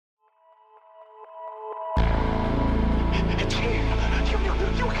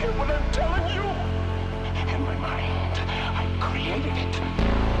mind. I created it.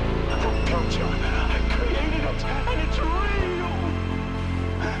 The culture. I created it, and it's real.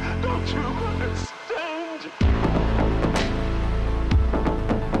 Don't you understand?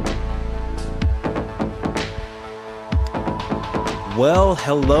 Well,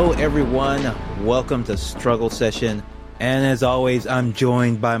 hello everyone. Welcome to Struggle Session. And as always, I'm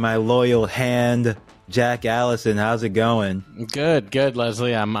joined by my loyal hand, Jack Allison. How's it going? Good,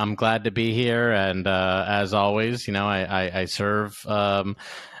 Leslie. I'm glad to be here, and as always, you know, I serve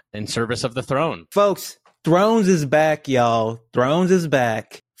in service of the throne. Folks, Thrones is back, y'all. Thrones is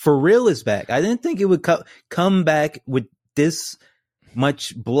back. For real is back. I didn't think it would come back with this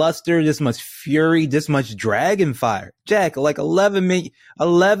much bluster, this much fury, this much dragon fire. Jack, like 11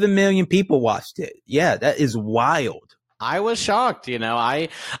 million people watched it. Yeah, that is wild. I was shocked, you know. I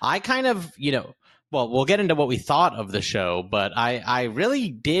kind of, you know, well, we'll get into what we thought of the show, but I really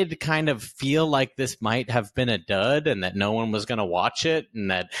did kind of feel like this might have been a dud and that no one was going to watch it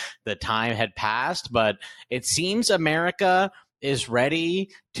and that the time had passed. But it seems America is ready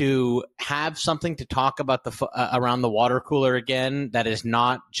to have something to talk about around the water cooler again that is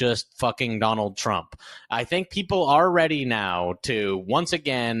not just fucking Donald Trump. I think people are ready now to, once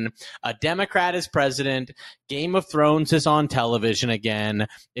again, a Democrat is president, Game of Thrones is on television again.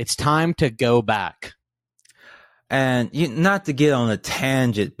 It's time to go back. And not to get on a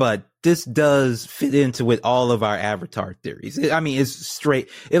tangent, but this does fit into with all of our Avatar theories. I mean, it's straight.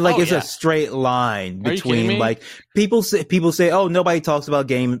 It's a straight line between like people say, oh, nobody talks about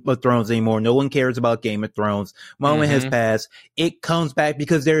Game of Thrones anymore. No one cares about Game of Thrones. Moment has passed. It comes back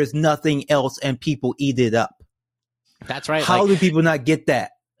because there is nothing else, and people eat it up. That's right. How do people not get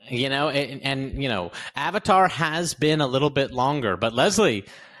that? You know, and you know, Avatar has been a little bit longer, but Leslie,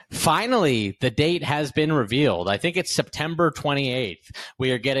 finally, the date has been revealed. I think it's September 28th.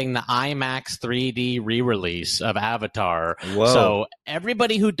 We are getting the IMAX 3D re-release of Avatar. Whoa. So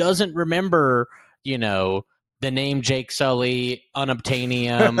everybody who doesn't remember, you know, the name Jake Sully,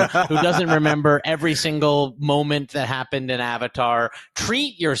 Unobtainium, who doesn't remember every single moment that happened in Avatar,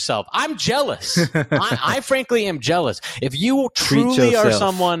 treat yourself. I'm jealous. I frankly am jealous. If you truly are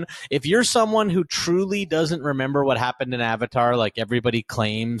someone, if you're someone who truly doesn't remember what happened in Avatar, like everybody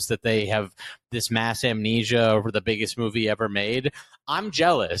claims that they have this mass amnesia over the biggest movie ever made, I'm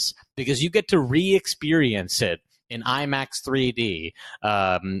jealous because you get to re-experience it in IMAX 3D,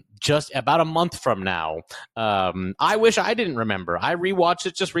 just about a month from now. I wish I didn't remember. I rewatched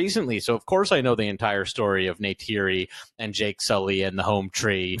it just recently, so of course I know the entire story of Neytiri and Jake Sully and the home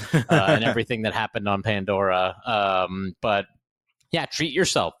tree and everything that happened on Pandora. But yeah, treat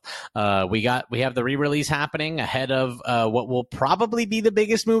yourself. We have the re-release happening ahead of what will probably be the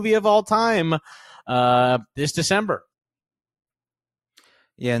biggest movie of all time this December.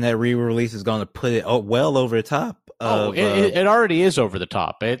 Yeah, and that re-release is going to put it well over the top. It already is over the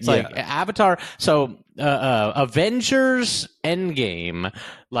top. It's like Avatar. So Avengers Endgame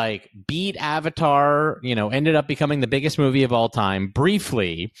beat Avatar, you know, ended up becoming the biggest movie of all time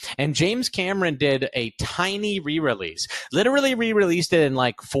briefly. And James Cameron did a tiny re-release, literally re-released it in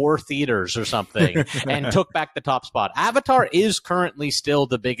like 4 theaters or something and took back the top spot. Avatar is currently still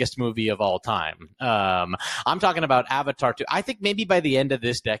the biggest movie of all time. I'm talking about Avatar 2. I think maybe by the end of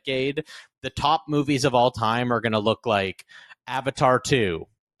this decade, the top movies of all time are going to look like Avatar 2,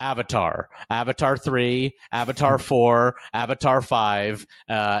 Avatar 3, Avatar 4, Avatar 5,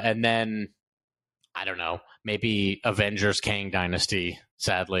 and then, I don't know, maybe Avengers Kang Dynasty,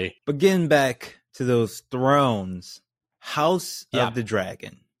 sadly. But getting back to those thrones, House of the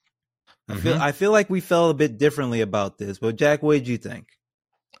Dragon. I feel like we felt a bit differently about this, but Jack, what did you think?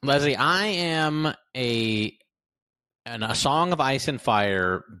 Leslie, I am a Song of Ice and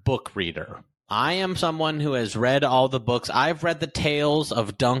Fire book reader. I am someone who has read all the books. I've read the tales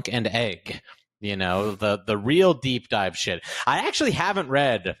of Dunk and Egg, you know, the real deep dive shit. I actually haven't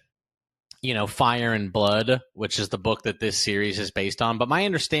read, you know, Fire and Blood, which is the book that this series is based on. But my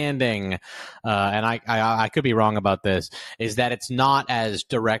understanding, and I could be wrong about this, is that it's not as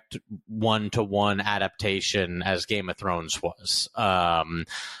direct one-to-one adaptation as Game of Thrones was.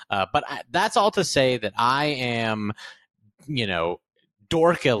 But that's all to say that I am, you know,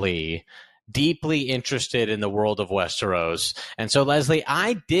 dorkily deeply interested in the world of Westeros. And so, Leslie,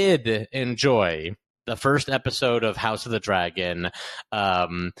 I did enjoy the first episode of House of the Dragon,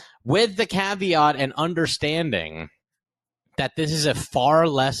 with the caveat and understanding that this is a far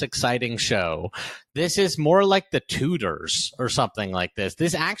less exciting show. This is more like the Tudors or something like this.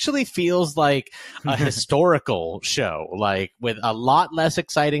 This actually feels like a historical show, like with a lot less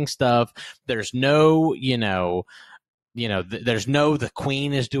exciting stuff. There's no, you know, there's the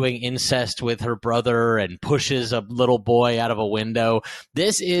queen is doing incest with her brother and pushes a little boy out of a window.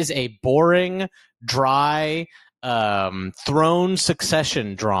 This is a boring, dry throne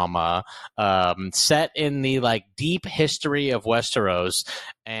succession drama set in the deep history of Westeros,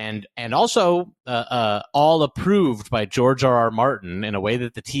 and also all approved by George R.R. Martin in a way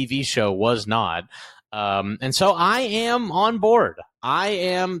that the TV show was not. And so I am on board. I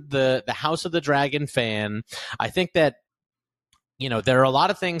am the House of the Dragon fan. I think that there are a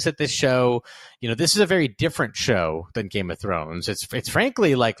lot of things that this show, this is a very different show than Game of Thrones. It's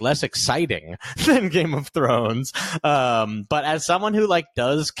frankly less exciting than Game of Thrones. But as someone who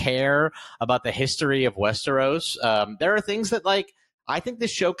does care about the history of Westeros, there are things that I think this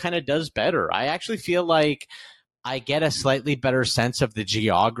show kind of does better. I actually feel like I get a slightly better sense of the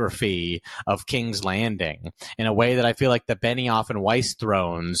geography of King's Landing in a way that I feel like the Benioff and Weiss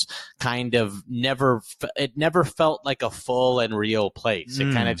thrones kind of never felt like a full and real place.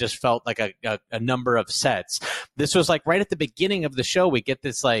 It kind of just felt like a number of sets. This was right at the beginning of the show, we get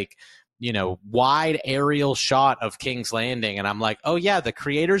this wide aerial shot of King's Landing. And I'm like, oh yeah, the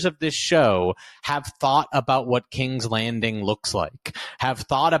creators of this show have thought about what King's Landing looks like, have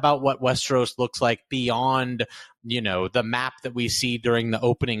thought about what Westeros looks like beyond, the map that we see during the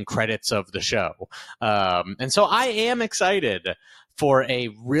opening credits of the show. And so I am excited for a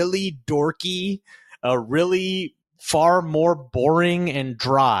really dorky, a really far more boring and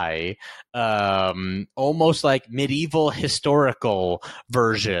dry, almost like medieval historical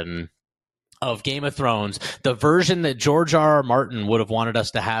version of Game of Thrones, the version that George R.R. Martin would have wanted us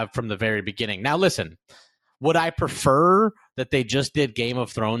to have from the very beginning. Now, listen, would I prefer that they just did Game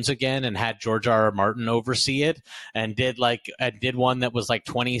of Thrones again and had George R.R. Martin oversee it and did one that was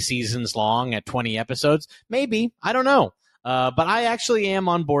 20 seasons long at 20 episodes? Maybe. I don't know. But I actually am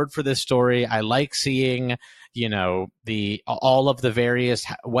on board for this story. I like seeing all of the various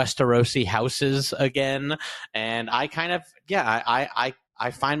Westerosi houses again, and I kind of I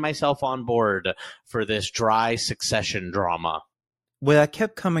find myself on board for this dry succession drama. What I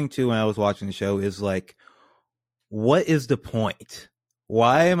kept coming to when I was watching the show is what is the point?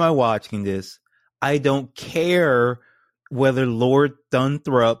 Why am I watching this? I don't care whether Lord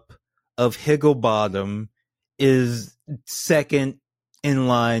Dunthrop of Higglebottom is second in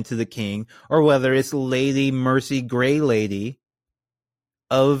line to the king, or whether it's Lady Mercy Grey Lady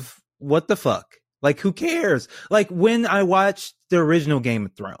of what the fuck? Who cares? When I watched the original Game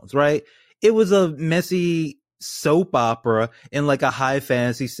of Thrones, right? It was a messy soap opera in a high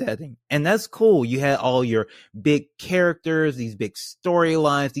fantasy setting. And that's cool. You had all your big characters, these big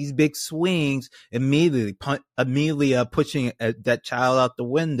storylines, these big swings, immediately pushing that child out the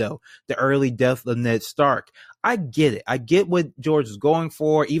window, the early death of Ned Stark. I get it. I get what George is going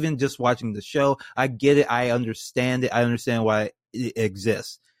for, even just watching the show. I get it. I understand it. I understand why it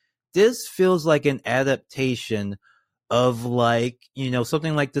exists. This feels like an adaptation of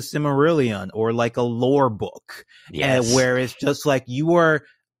something like the Silmarillion or a lore book. Yes. Where it's just you are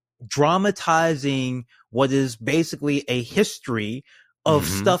dramatizing what is basically a history of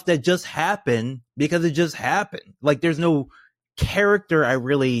stuff that just happened because it just happened. There's no character I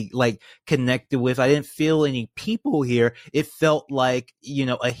really connected with. I didn't feel any people here. It felt like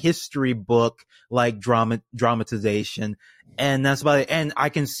a history book, dramatization. And that's about it. And I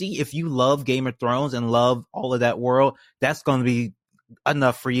can see if you love Game of Thrones and love all of that world, that's going to be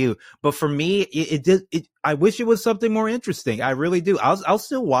enough for you. But for me, I wish it was something more interesting. I really do. I'll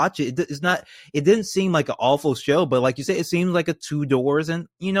still watch it. It didn't seem like an awful show, but like you said, it seems like a Two Doors, and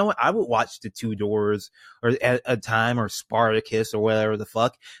you know what? I would watch the Two Doors or at a time or Spartacus or whatever the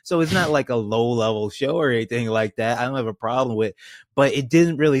fuck. So it's not like a low level show or anything like that. I don't have a problem with it, but it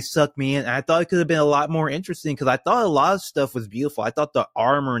didn't really suck me in. I thought it could have been a lot more interesting because I thought a lot of stuff was beautiful. I thought the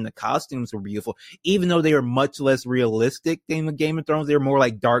armor and the costumes were beautiful, even though they were much less realistic than the Game of Thrones. They were more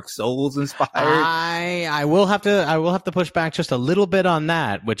like Dark Souls inspired. I will have to push back just a little bit on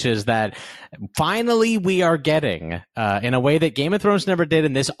that, which is that finally we are getting in a way that Game of Thrones never did,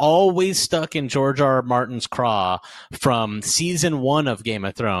 and this always stuck in George R. R. Martin's craw from season 1 of Game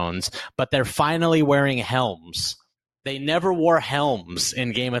of Thrones, but they're finally wearing helms. They never wore helms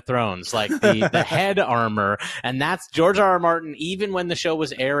in Game of Thrones, like the head armor. And that's George R. R. Martin, even when the show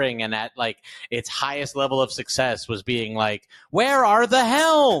was airing and at like its highest level of success, was being like, where are the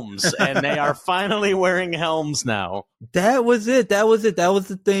helms? And they are finally wearing helms now. That was it. That was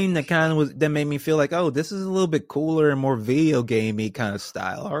the thing that made me feel like, oh, this is a little bit cooler and more video gamey kind of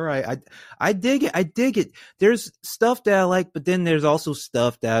style. All right. I dig it. There's stuff that I like, but then there's also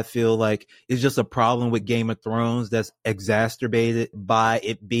stuff that I feel like is just a problem with Game of Thrones that's exacerbated by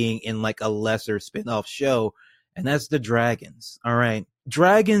it being in like a lesser spin-off show. and that's the dragons. All right.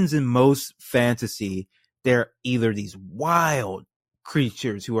 Dragons in most fantasy, they're either these wild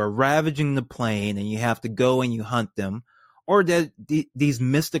creatures who are ravaging the plane and you have to go and you hunt them, or that these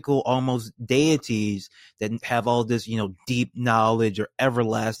mystical almost deities that have all this, deep knowledge or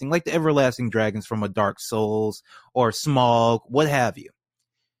everlasting, like the everlasting dragons from a Dark Souls or Smaug, what have you.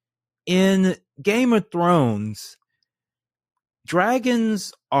 In Game of Thrones,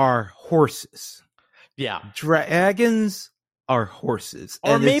 dragons are horses. Yeah. Dragons are horses.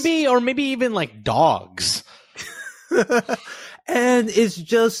 Or maybe even like dogs. And it's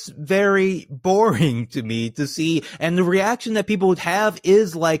just very boring to me to see. And the reaction that people would have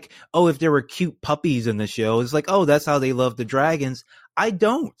is like, oh, if there were cute puppies in the show, it's like, oh, that's how they love the dragons. I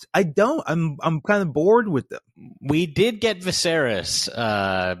don't. I'm kind of bored with them. We did get Viserys,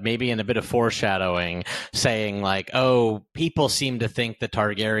 maybe in a bit of foreshadowing, saying like, oh, people seem to think the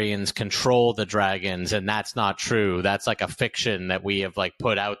Targaryens control the dragons, and that's not true. That's like a fiction that we have like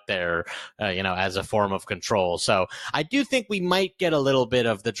put out there, as a form of control. So I do think we might get a little bit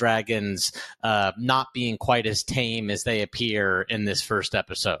of the dragons not being quite as tame as they appear in this first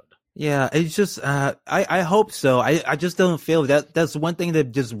episode. Yeah, it's just, I hope so. I just don't feel that's one thing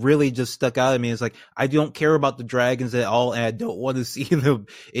that just really just stuck out at me. It's like, I don't care about the dragons at all, and I don't want to see them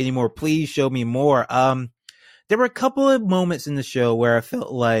anymore. Please show me more. There were a couple of moments in the show where I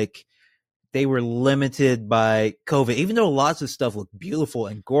felt like they were limited by COVID, even though lots of stuff looked beautiful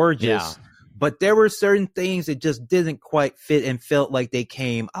and gorgeous. Yeah. But there were certain things that just didn't quite fit and felt like they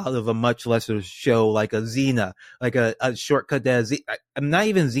came out of a much lesser show, like a Xena, like a shortcut that I'm not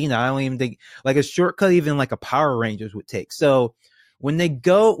even Xena. I don't even think like a shortcut, even like a Power Rangers would take. So when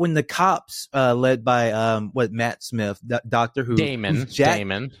the cops, led by, Matt Smith, Doctor Who, Damon,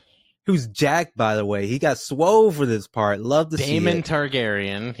 who's jacked, by the way, he got swole for this part. Love to see it. Damon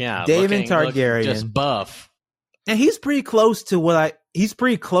Targaryen. Yeah. Damon Targaryen. Just buff. And he's pretty close to he's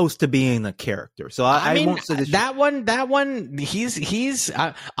pretty close to being a character. So I won't say this. That one,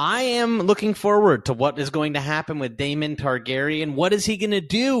 I am looking forward to what is going to happen with Daemon Targaryen. What is he going to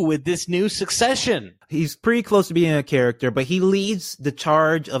do with this new succession? He's pretty close to being a character, but he leads the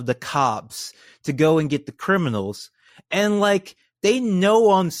charge of the cops to go and get the criminals. And like, they know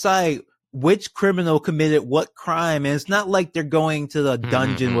on sight which criminal committed what crime. And it's not like they're going to the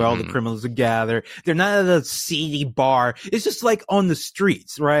dungeon where all the criminals are gathered. They're not at a seedy bar. It's just like on the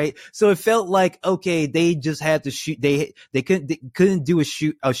streets, right? So it felt like, okay, they just had to shoot. They couldn't do a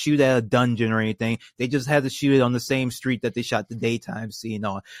shoot at a dungeon or anything. They just had to shoot it on the same street that they shot the daytime scene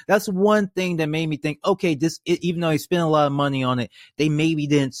on. That's one thing that made me think, okay, even though they spent a lot of money on it, they maybe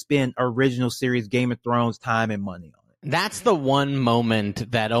didn't spend original series Game of Thrones time and money on it. That's the one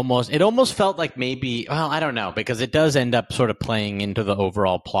moment that almost felt like maybe, well, I don't know, because it does end up sort of playing into the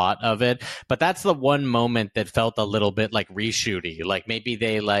overall plot of it. But that's the one moment that felt a little bit like reshooty. Like maybe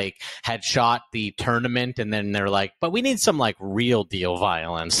they like had shot the tournament and then they're like, but we need some like real deal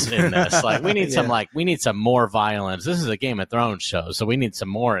violence in this. Like we need we need some more violence. This is a Game of Thrones show, so we need some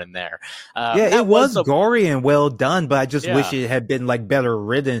more in there. It was gory and well done, but I just wish it had been like better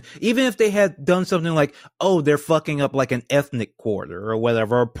written. Even if they had done something like, oh, they're fucking up like an ethnic quarter or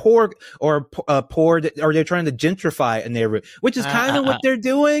whatever, or they're trying to gentrify an area, which is kind of what they're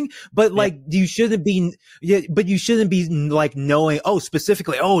doing. But like, you shouldn't be like knowing, oh,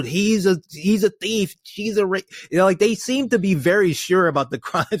 specifically, oh, he's a thief, she's a like they seem to be very sure about the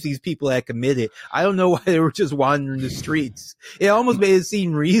crimes these people had committed. I don't know why they were just wandering the streets. It almost made it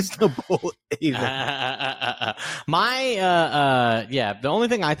seem reasonable. Even. The only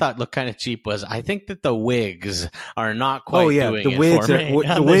thing I thought looked kind of cheap was I think that the wigs are not quite doing the wigs it for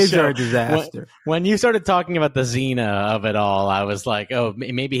me. The wigs are a disaster. When you started talking about the Xena of it all, I was like, oh,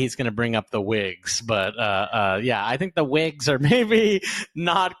 maybe he's going to bring up the wigs. But I think the wigs are maybe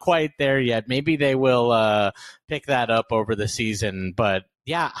not quite there yet. Maybe they will pick that up over the season. But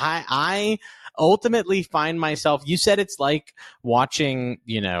yeah, I ultimately find myself, you said it's like watching,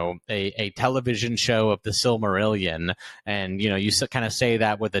 a television show of the Silmarillion, and, you kind of say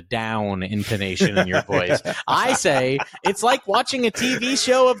that with a down intonation in your voice. I say it's like watching a TV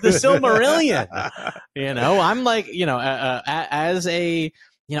show of the Silmarillion. I'm like, as a,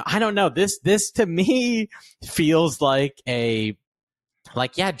 I don't know, this to me feels like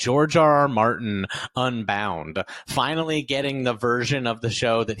George R.R. Martin Unbound, finally getting the version of the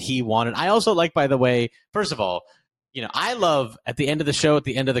show that he wanted. I also like, by the way, first of all, I love at the end of the show, at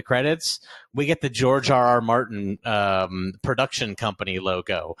the end of the credits, we get the George R.R. Martin production company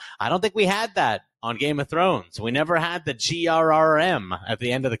logo. I don't think we had that on Game of Thrones. We never had the GRRM at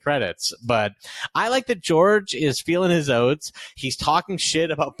the end of the credits. But I like that George is feeling his oats. He's talking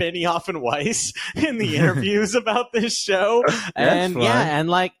shit about Benioff and Weiss in the interviews about this show. And fun.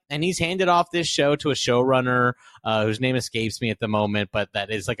 yeah, and he's handed off this show to a showrunner whose name escapes me at the moment, but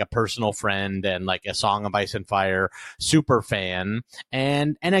that is like a personal friend and like a Song of Ice and Fire super fan.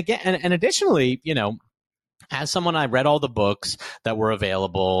 And additionally, you know, as someone, I read all the books that were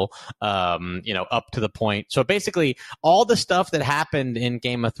available, you know, up to the point. So basically, all the stuff that happened in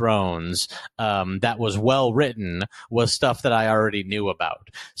Game of Thrones that was well written was stuff that I already knew about.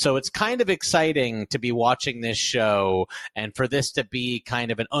 So it's kind of exciting to be watching this show and for this to be kind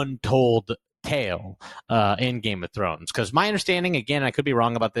of an untold tale in Game of Thrones. Because my understanding, again, I could be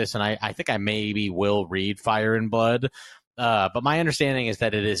wrong about this, and I think I maybe will read Fire and Blood. But my understanding is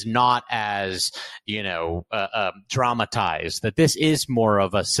that it is not as, you know, dramatized, that this is more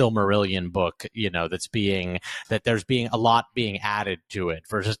of a Silmarillion book, you know, that there's being a lot being added to it,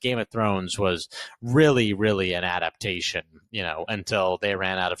 versus Game of Thrones was really, really an adaptation, you know, until they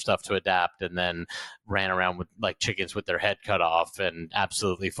ran out of stuff to adapt and then ran around with like chickens with their head cut off and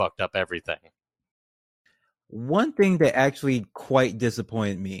absolutely fucked up everything. One thing that actually quite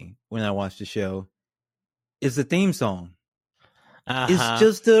disappointed me when I watched the show is the theme song. It's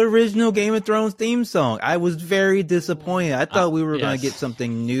just the original Game of Thrones theme song. I was very disappointed. I thought we were going to get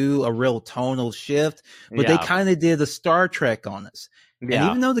something new, a real tonal shift, but they kind of did a Star Trek on us. And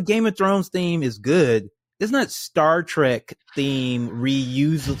even though the Game of Thrones theme is good, it's not Star Trek theme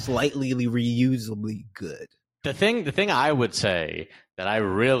slightly reusably good. The thing I would say that I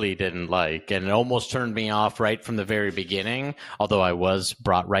really didn't like, and it almost turned me off right from the very beginning, although I was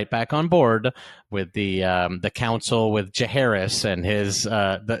brought right back on board with the council with Jaehaerys and his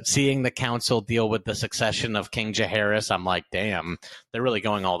seeing the council deal with the succession of King Jaehaerys. I'm like, damn, they're really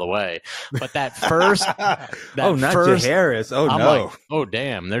going all the way. But that first, Jaehaerys. Oh, I'm no. like, oh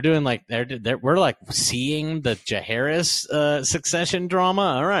damn, they're doing like we're like seeing the Jaehaerys succession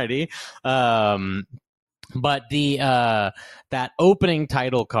drama. Alrighty. But that opening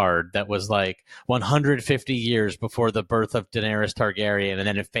title card that was like 150 years before the birth of Daenerys Targaryen, and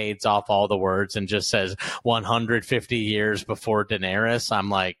then it fades off all the words and just says 150 years before Daenerys. I'm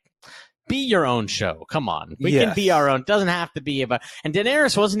like, be your own show. Come on. We can be our own. It doesn't have to be about... And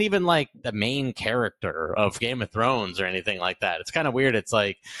Daenerys wasn't even like the main character of Game of Thrones or anything like that. It's kind of weird. It's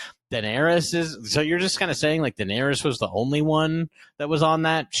like Daenerys is... So you're just kind of saying like Daenerys was the only one that was on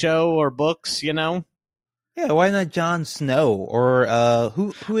that show or books, you know? Yeah, why not Jon Snow or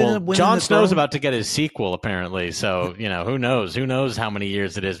who ended up winning Jon Snow's about to get his sequel apparently, so you know, who knows how many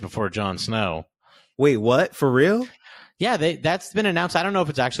years it is before Jon Snow. Wait, what? For real? Yeah, that's been announced. I don't know if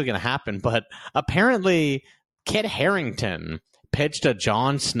it's actually going to happen, but apparently Kit Harington pitched a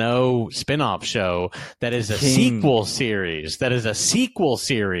Jon Snow spin-off show that is a sequel series. That is a sequel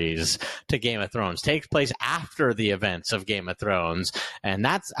series to Game of Thrones. Takes place after the events of Game of Thrones. And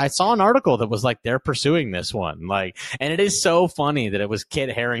I saw an article that was like, they're pursuing this one. Like, and it is so funny that it was Kit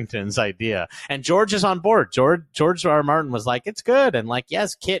Harington's idea. And George is on board. George R. R. Martin was like, it's good. And like,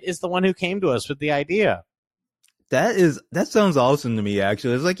 yes, Kit is the one who came to us with the idea. That sounds awesome to me,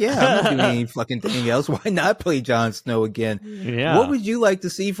 actually. It's like, yeah, I'm not doing any fucking thing else. Why not play Jon Snow again? Yeah. What would you like to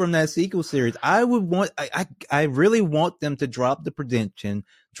see from that sequel series? I really want them to drop the prediction,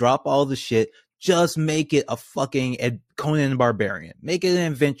 drop all the shit, just make it a fucking Conan the Barbarian. Make it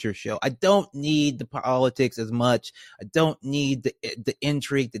an adventure show. I don't need the politics as much. I don't need the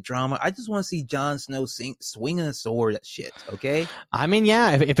intrigue, the drama. I just want to see Jon Snow swinging a sword at shit, okay? I mean,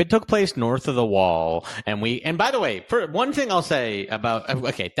 yeah, if it took place north of the Wall, and by the way, for one thing I'll say about,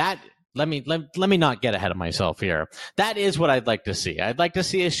 okay, that... Let me not get ahead of myself here. That is what I'd like to see. I'd like to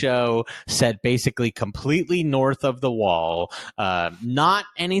see a show set basically completely north of the Wall, not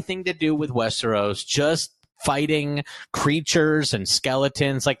anything to do with Westeros, just fighting creatures and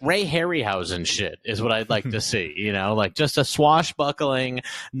skeletons, like Ray Harryhausen shit is what I'd like to see, you know, like just a swashbuckling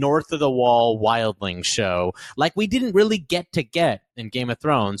north of the Wall wildling show like we didn't really get in Game of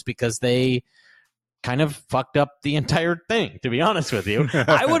Thrones because they kind of fucked up the entire thing, to be honest with you.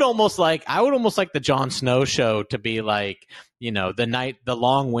 I would almost like the Jon Snow show to be like, you know, the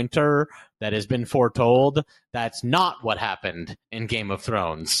long winter that has been foretold. That's not what happened in Game of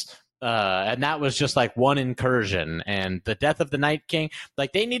Thrones. And that was just like one incursion, and the death of the Night King.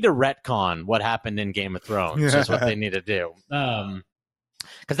 Like, they need to retcon what happened in Game of Thrones is what they need to do.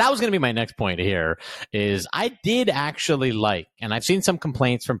 Because that was going to be my next point here, is I did actually like, and I've seen some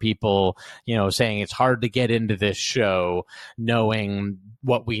complaints from people, you know, saying it's hard to get into this show knowing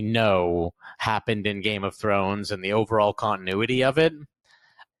what we know happened in Game of Thrones and the overall continuity of it.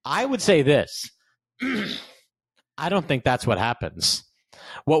 I would say this. I don't think that's what happens.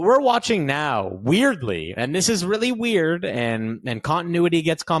 What we're watching now, weirdly, and this is really weird, and continuity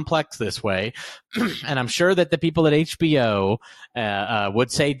gets complex this way, and I'm sure that the people at HBO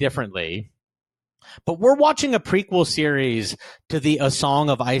would say differently, but we're watching a prequel series to the A Song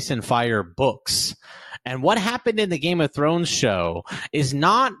of Ice and Fire books. And what happened in the Game of Thrones show is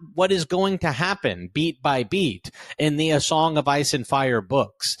not what is going to happen beat by beat in the A Song of Ice and Fire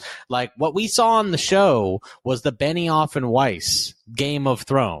books. Like, what we saw on the show was the Benioff and Weiss Game of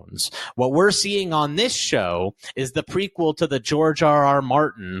Thrones. What we're seeing on this show is the prequel to the George R.R.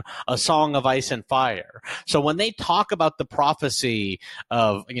 Martin A Song of Ice and Fire. So when they talk about the prophecy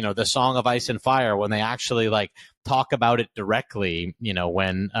of, the Song of Ice and Fire, when they actually talk about it directly,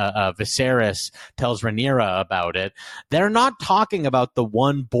 when Viserys tells Rhaenyra about it, they're not talking about the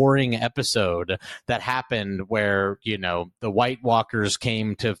one boring episode that happened where, the White Walkers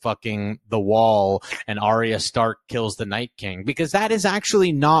came to fucking the Wall and Arya Stark kills the Night King, because that is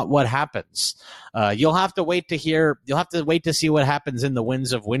actually not what happens. You'll have to wait to see what happens in The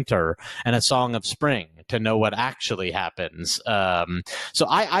Winds of Winter and A Song of Spring to know what actually happens. So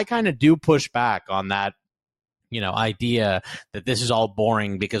I kind of do push back on that idea that this is all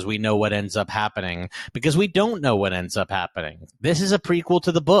boring because we know what ends up happening, because we don't know what ends up happening. This is a prequel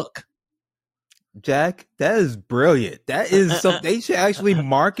to the book. Jack, that is brilliant. That is something they should actually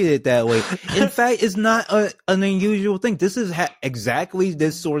market it that way. In fact, it's not an unusual thing. This is exactly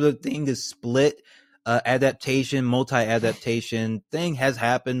this sort of thing. This split adaptation, multi-adaptation thing has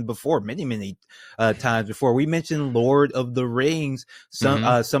happened before, many times before. We mentioned Lord of the Rings. Some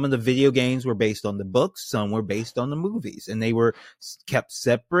of the video games were based on the books, some were based on the movies, and they were kept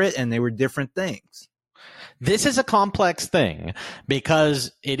separate and they were different things. This is a complex thing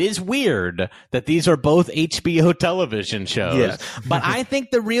because it is weird that these are both HBO television shows. Yes. But I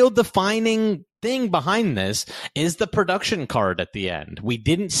think the real defining thing behind this is the production card at the end. We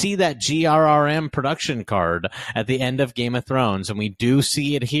didn't see that GRRM production card at the end of Game of Thrones, and we do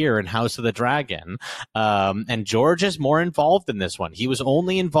see it here in House of the Dragon. And George is more involved in this one. He was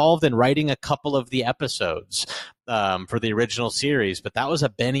only involved in writing a couple of the episodes for the original series, but that was a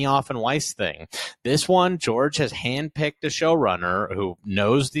Benioff and Weiss thing. This one, George has handpicked a showrunner who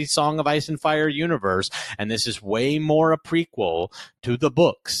knows the Song of Ice and Fire universe, and this is way more a prequel to the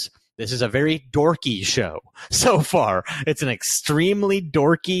books. This is a very dorky show so far. It's an extremely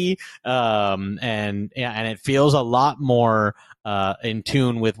dorky, and it feels a lot more in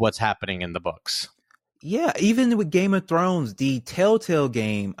tune with what's happening in the books. Yeah, even with Game of Thrones, the Telltale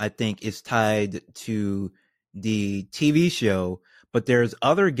game, I think, is tied to the TV show, but there's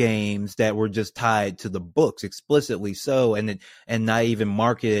other games that were just tied to the books explicitly so, and not even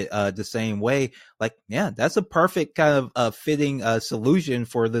marketed the same way. Like, yeah, that's a perfect kind of fitting solution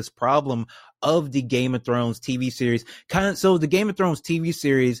for this problem of the Game of Thrones TV series. So the Game of Thrones TV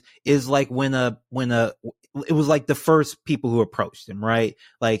series is like when it was like the first people who approached him, right?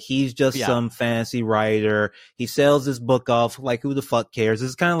 Like, he's just some fancy writer. He sells his book off. Like, who the fuck cares?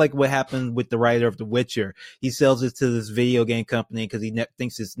 It's kind of like what happened with the writer of The Witcher. He sells it to this video game company because he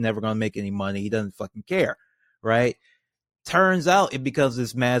thinks it's never going to make any money. He doesn't fucking care, right? Turns out it becomes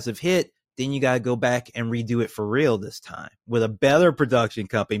this massive hit. Then you got to go back and redo it for real this time with a better production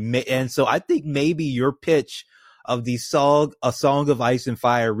company. And so I think maybe your pitch of the A Song of Ice and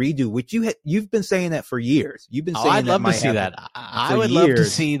Fire redo, which you've been saying that for years. You've been saying I'd love to see that. I would love to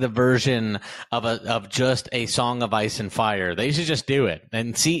see the version of just A Song of Ice and Fire. They should just do it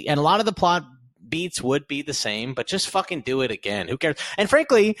and see. And a lot of the plot beats would be the same, but just fucking do it again. Who cares? And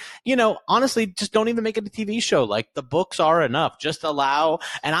frankly, honestly, just don't even make it a TV show. Like, the books are enough. Just allow.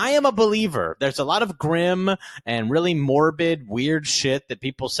 And I am a believer. There's a lot of grim and really morbid, weird shit that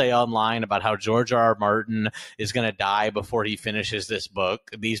people say online about how George R.R. Martin is going to die before he finishes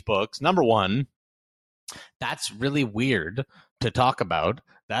these books. Number one, that's really weird to talk about.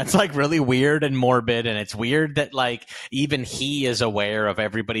 That's like really weird and morbid, and it's weird that like even he is aware of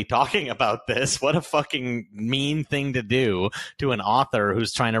everybody talking about this. What a fucking mean thing to do to an author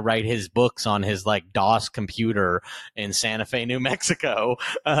who's trying to write his books on his like DOS computer in Santa Fe, New Mexico.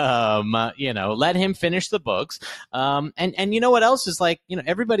 Let him finish the books. And you know what else is like,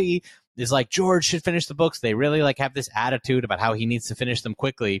 everybody is like, George should finish the books. They really like have this attitude about how he needs to finish them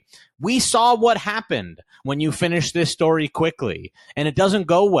quickly. We saw what happened when you finish this story quickly, and it doesn't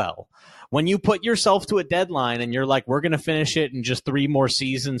go well. When you put yourself to a deadline and you're like, we're going to finish it in just 3 more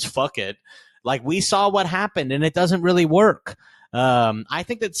seasons, fuck it. Like, we saw what happened, and it doesn't really work. I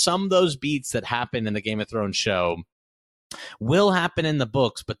think that some of those beats that happened in the Game of Thrones show will happen in the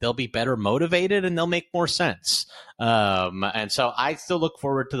books, but they'll be better motivated and they'll make more sense. And so I still look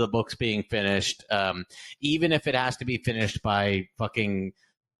forward to the books being finished, even if it has to be finished by fucking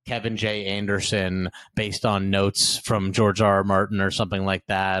Kevin J. Anderson based on notes from George R. R. Martin or something like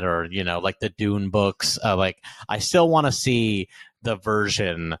that, or, you know, like the Dune books. Like, I still want to see the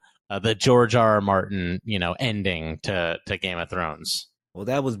version, the George R. R. Martin, you know, ending to Game of Thrones. Well,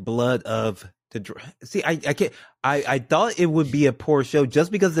 that was Blood of the See, I can't. I thought it would be a poor show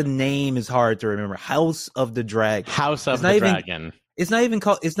just because the name is hard to remember. House of the Dragon. House of the Dragon. It's not even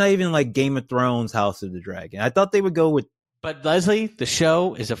called. It's not even like Game of Thrones. House of the Dragon. I thought they would go with. But Leslie, the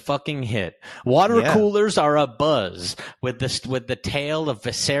show is a fucking hit. Water coolers are a buzz with the tale of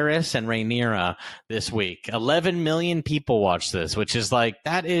Viserys and Rhaenyra this week. 11 million people watch this, which is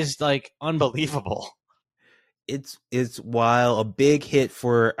that is unbelievable. It's wild. A big hit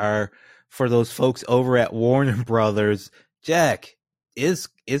for those folks over at Warner Brothers. Jack, it's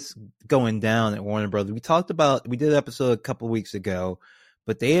going down at Warner Brothers. We did an episode a couple weeks ago,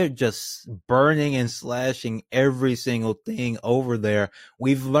 but they are just burning and slashing every single thing over there.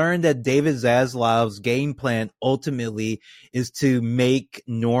 We've learned that David Zaslav's game plan ultimately is to make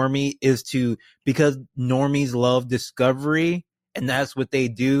because normies love Discovery, and that's what they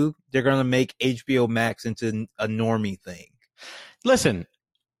do. They're going to make HBO Max into a normie thing. Listen,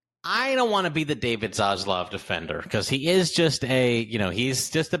 I don't want to be the David Zaslav defender because he is just he's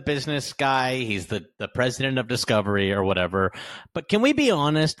just a business guy. He's the president of Discovery or whatever. But can we be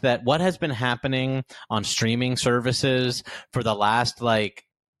honest that what has been happening on streaming services for the last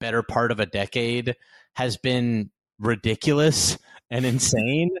better part of a decade has been ridiculous and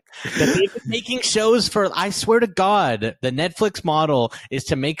insane? That they've been making shows I swear to God, the Netflix model is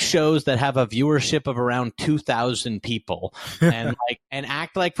to make shows that have a viewership of around 2,000 people and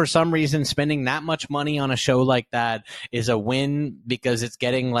act like for some reason spending that much money on a show like that is a win because it's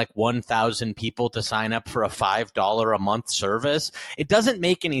getting 1,000 people to sign up for a $5 a month service. It doesn't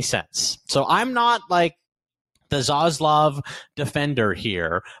make any sense. So I'm not the Zaslav defender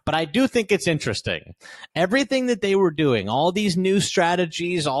here, but I do think it's interesting. Everything that they were doing, all these new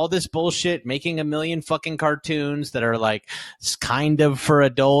strategies, all this bullshit, making a million fucking cartoons that are kind of for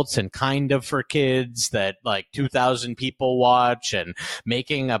adults and kind of for kids that 2,000 people watch, and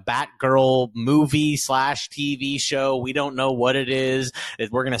making a Batgirl movie / TV show. We don't know what it is.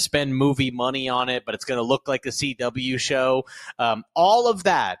 We're going to spend movie money on it, but it's going to look like a CW show. All of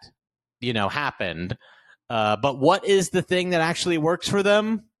that, happened. But what is the thing that actually works for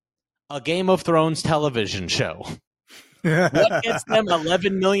them? A Game of Thrones television show. What gets them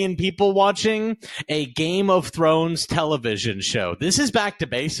 11 million people watching? A Game of Thrones television show. This is back to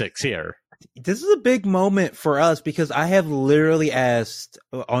basics here. This is a big moment for us because I have literally asked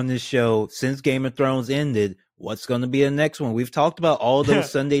on this show since Game of Thrones ended, what's going to be the next one? We've talked about all those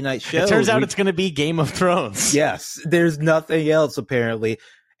Sunday night shows. It turns out it's going to be Game of Thrones. Yes, there's nothing else apparently.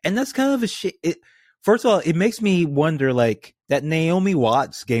 And that's kind of a shit. First of all, it makes me wonder, that Naomi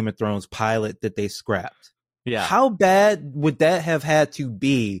Watts Game of Thrones pilot that they scrapped. Yeah. How bad would that have had to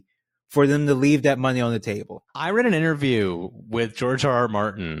be for them to leave that money on the table? I read an interview with George R. R.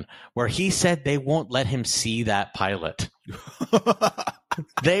 Martin where he said they won't let him see that pilot.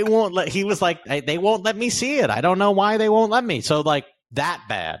 They won't let me see it. I don't know why they won't let me. So that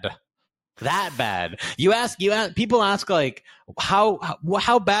bad. That bad. People ask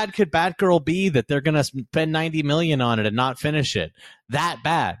how bad could Batgirl be that they're going to spend $90 million on it and not finish it? That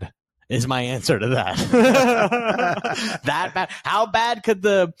bad is my answer to that. That bad. How bad could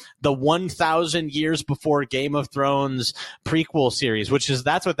the 1,000 years before Game of Thrones prequel series,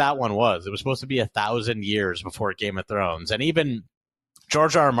 that's what that one was. It was supposed to be 1,000 years before Game of Thrones. And even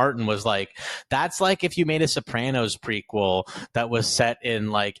George R. R. Martin was that's if you made a Sopranos prequel that was set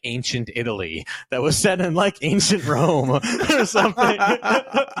in ancient Italy, that was set in ancient Rome or something.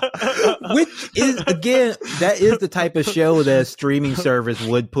 Which is, again, that is the type of show that a streaming service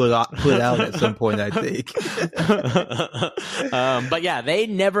would put out at some point, I think. But yeah, they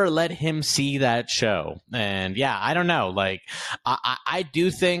never let him see that show. And yeah, I don't know. I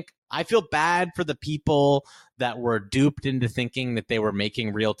do think I feel bad for the people that were duped into thinking that they were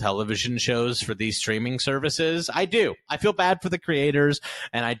making real television shows for these streaming services. I do. I feel bad for the creators,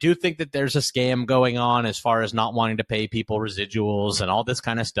 and I do think that there's a scam going on as far as not wanting to pay people residuals and all this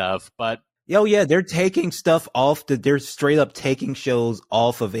kind of stuff. But Oh yeah, they're taking stuff off. They're straight up taking shows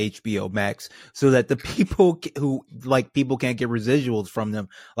off of HBO Max so that the people who people can't get residuals from them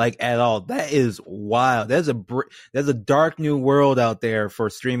at all. That is wild. There's a dark new world out there for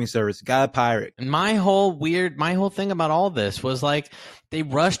streaming service. Gotta pirate. And my whole thing about all this was they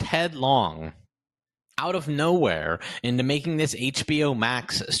rushed headlong out of nowhere into making this HBO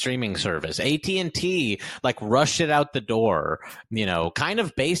Max streaming service. AT&T like rushed it out the door, you know, kind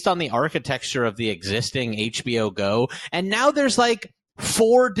of based on the architecture of the existing HBO Go. And now there's like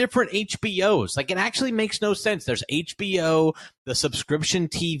 4 different HBOs. Like, it actually makes no sense. There's HBO, the subscription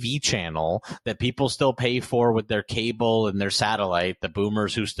TV channel that people still pay for with their cable and their satellite, the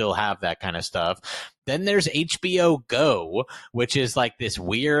boomers who still have that kind of stuff. Then there's HBO Go, which is like this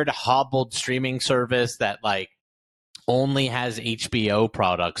weird hobbled streaming service that like only has HBO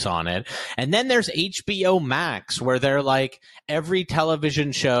products on it. And then there's HBO Max, where they're like every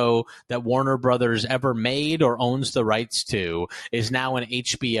television show that Warner Brothers ever made or owns the rights to is now an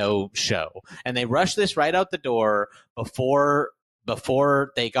HBO show. And they rushed this right out the door before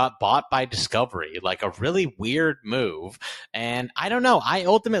they got bought by Discovery, like a really weird move. And I don't know. I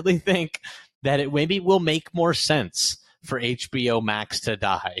ultimately think that it maybe will make more sense for HBO Max to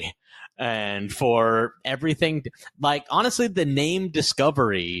die. And for everything, like, honestly, the name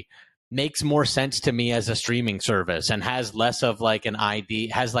Discovery makes more sense to me as a streaming service and has less of like an ID,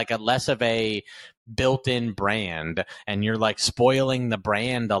 has like a less of a built-in brand. And you're like spoiling the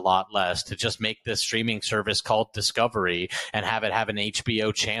brand a lot less to just make this streaming service called Discovery and have it have an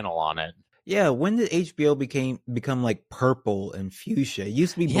HBO channel on it. Yeah, when did HBO become like purple and fuchsia? It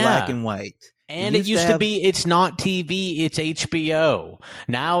used to be black and white. And it used to be, it's not TV, it's HBO.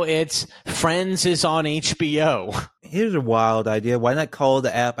 Now it's Friends is on HBO. Here's a wild idea. Why not call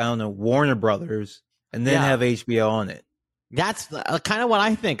the app, I don't know, Warner Brothers, and then have HBO on it? That's kind of what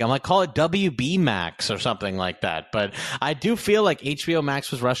I think. I'm like, call it WB Max or something like that. But I do feel like HBO Max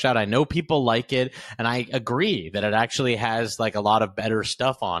was rushed out. I know people like it, and I agree that it actually has like a lot of better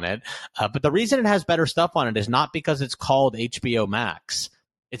stuff on it. But the reason it has better stuff on it is not because it's called HBO Max.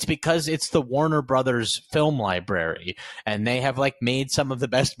 It's because it's the Warner Brothers film library, and they have like made some of the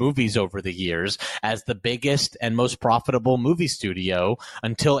best movies over the years as the biggest and most profitable movie studio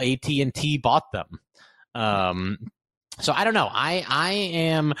until AT&T bought them. So I don't know. I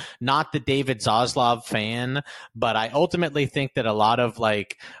am not the David Zaslav fan, but I ultimately think that a lot of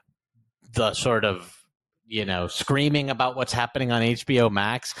like the sort of, you know, screaming about what's happening on HBO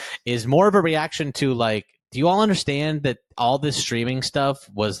Max is more of a reaction to like, do you all understand that all this streaming stuff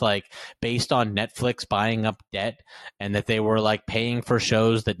was like based on Netflix buying up debt, and that they were like paying for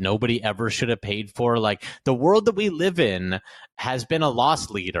shows that nobody ever should have paid for? Like, the world that we live in has been a loss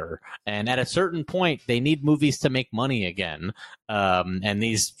leader, and at a certain point they need movies to make money again. And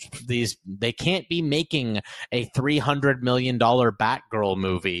these they can't be making a $300 million Batgirl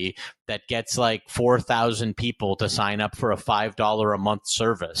movie that gets like 4,000 people to sign up for a $5 a month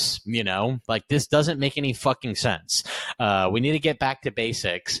service. You know, like, this doesn't make any fucking sense. We need to get back to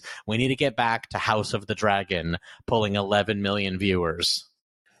basics. We need to get back to House of the Dragon pulling 11 million viewers.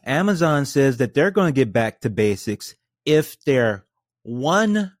 Amazon says that they're going to get back to basics if their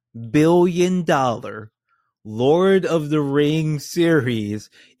 $1 billion Lord of the Rings series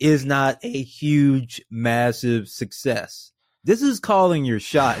is not a huge, massive success. This is calling your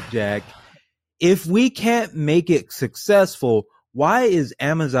shot, Jack. If we can't make it successful, why is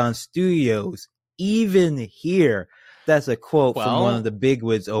Amazon Studios even here? That's a quote from one of the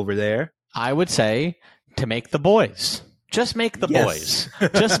bigwigs over there. I would say to make The Boys. Just make The Boys.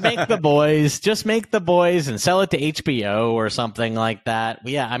 Just make The Boys. Just make The Boys and sell it to HBO or something like that.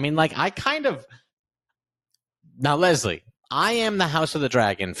 Yeah, I mean, like, I kind of... Now, Leslie, I am the House of the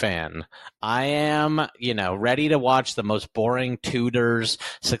Dragon fan. I am, you know, ready to watch the most boring Tudors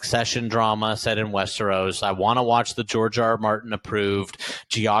succession drama set in Westeros. I want to watch the George R. R. Martin approved,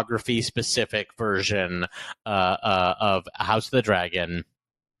 geography-specific version of House of the Dragon.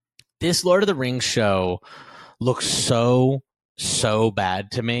 This Lord of the Rings show looks so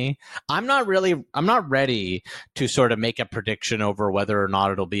bad to me. I'm not ready to sort of make a prediction over whether or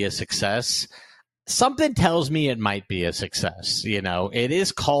not it'll be a success. Something tells me it might be a success. You know, it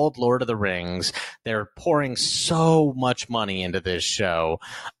is called Lord of the Rings. They're pouring so much money into this show.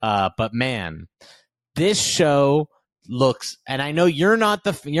 But man, this show looks, and I know you're not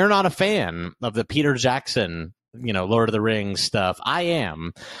a fan of the Peter Jackson, you know, Lord of the Rings stuff. I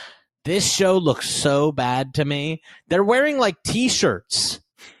am. This show looks so bad to me. They're wearing like t-shirts.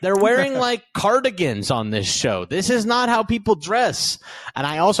 They're wearing like cardigans on this show. This is not how people dress. And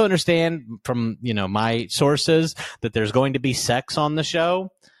I also understand from, you know, my sources that there's going to be sex on the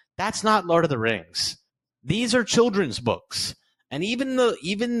show. That's not Lord of the Rings. These are children's books. And even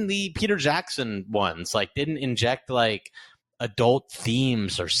the Peter Jackson ones like didn't inject like adult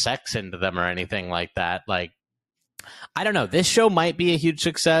themes or sex into them or anything like that. Like, I don't know. This show might be a huge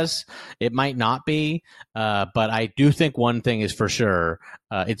success. It might not be. But I do think one thing is for sure.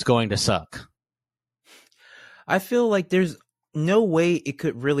 It's going to suck. I feel like there's no way it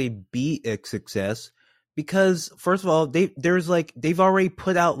could really be a success because, first of all, they've already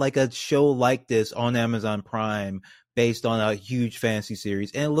put out like a show like this on Amazon Prime based on a huge fantasy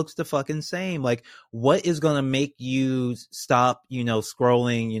series, and it looks the fucking same. Like, what is going to make you stop,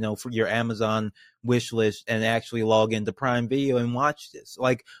 scrolling, for your Amazon wish list and actually log into Prime Video and watch this?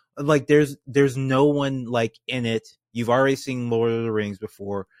 Like there's no one like in it. You've already seen Lord of the Rings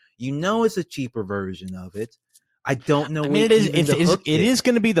before. It's a cheaper version of it. I don't know. I mean, it is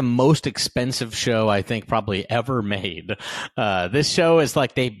going to be the most expensive show I think probably ever made. This show is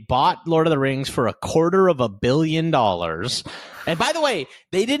like they bought Lord of the Rings for $250 million. And by the way,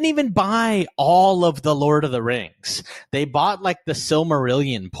 they didn't even buy all of the Lord of the Rings. They bought like the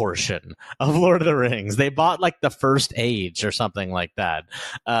Silmarillion portion of Lord of the Rings. They bought like the First Age or something like that.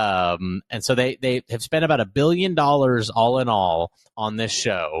 And so they have spent about $1 billion all in all on this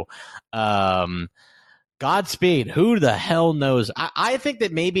show. Godspeed. Who the hell knows? I think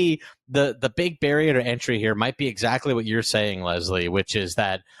that maybe the big barrier to entry here might be exactly what you're saying, Leslie, which is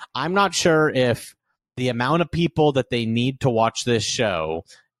that I'm not sure if the amount of people that they need to watch this show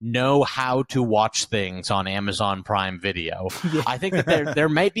know how to watch things on Amazon Prime Video. Yeah. I think that there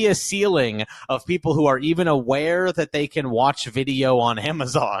might be a ceiling of people who are even aware that they can watch video on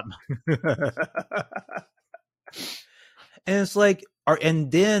Amazon. And it's like, are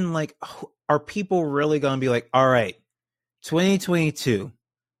people really going to be like, all right, 2022,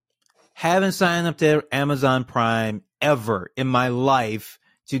 haven't signed up to Amazon Prime ever in my life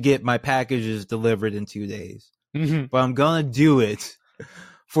to get my packages delivered in 2 days. Mm-hmm. But I'm going to do it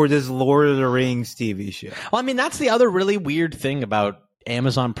for this Lord of the Rings TV show. Well, I mean, that's the other really weird thing about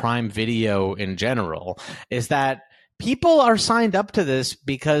Amazon Prime Video in general is that people are signed up to this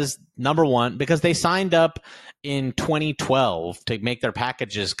because, number one, because they signed up in 2012 to make their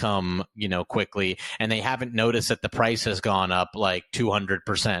packages come, quickly, and they haven't noticed that the price has gone up like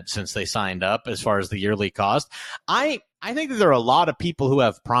 200% since they signed up as far as the yearly cost. I think that there are a lot of people who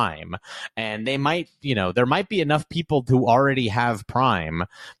have Prime, and they might, there might be enough people who already have Prime,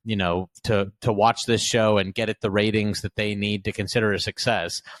 to watch this show and get it the ratings that they need to consider a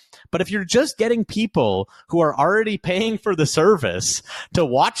success. But if you're just getting people who are already paying for the service to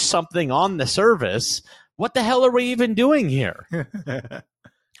watch something on the service, what the hell are we even doing here?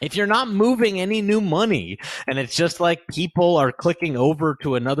 If you're not moving any new money and it's just like people are clicking over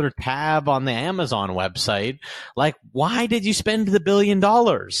to another tab on the Amazon website, like, why did you spend the $1 billion?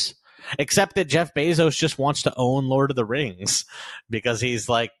 Except that Jeff Bezos just wants to own Lord of the Rings because he's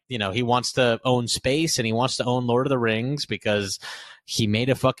like, he wants to own space and he wants to own Lord of the Rings because he made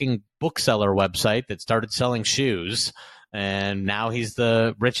a fucking bookseller website that started selling shoes. And now he's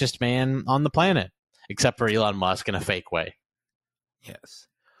the richest man on the planet, except for Elon Musk in a fake way. Yes.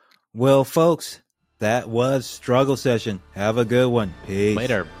 Well, folks, that was Struggle Session. Have a good one. Peace.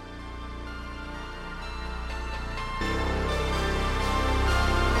 Later.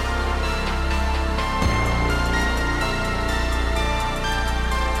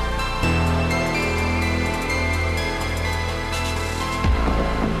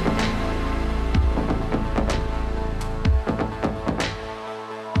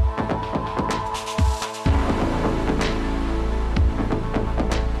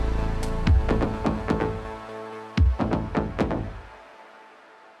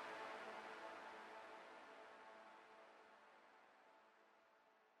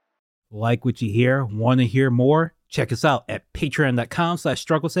 Like what you hear? Want to hear more? Check us out at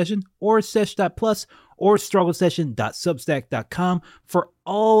patreon.com/struggle session or sesh.plus or strugglesession.substack.com for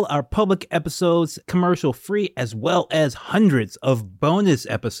all our public episodes, commercial free, as well as hundreds of bonus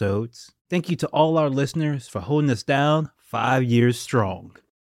episodes. Thank you to all our listeners for holding us down 5 years strong.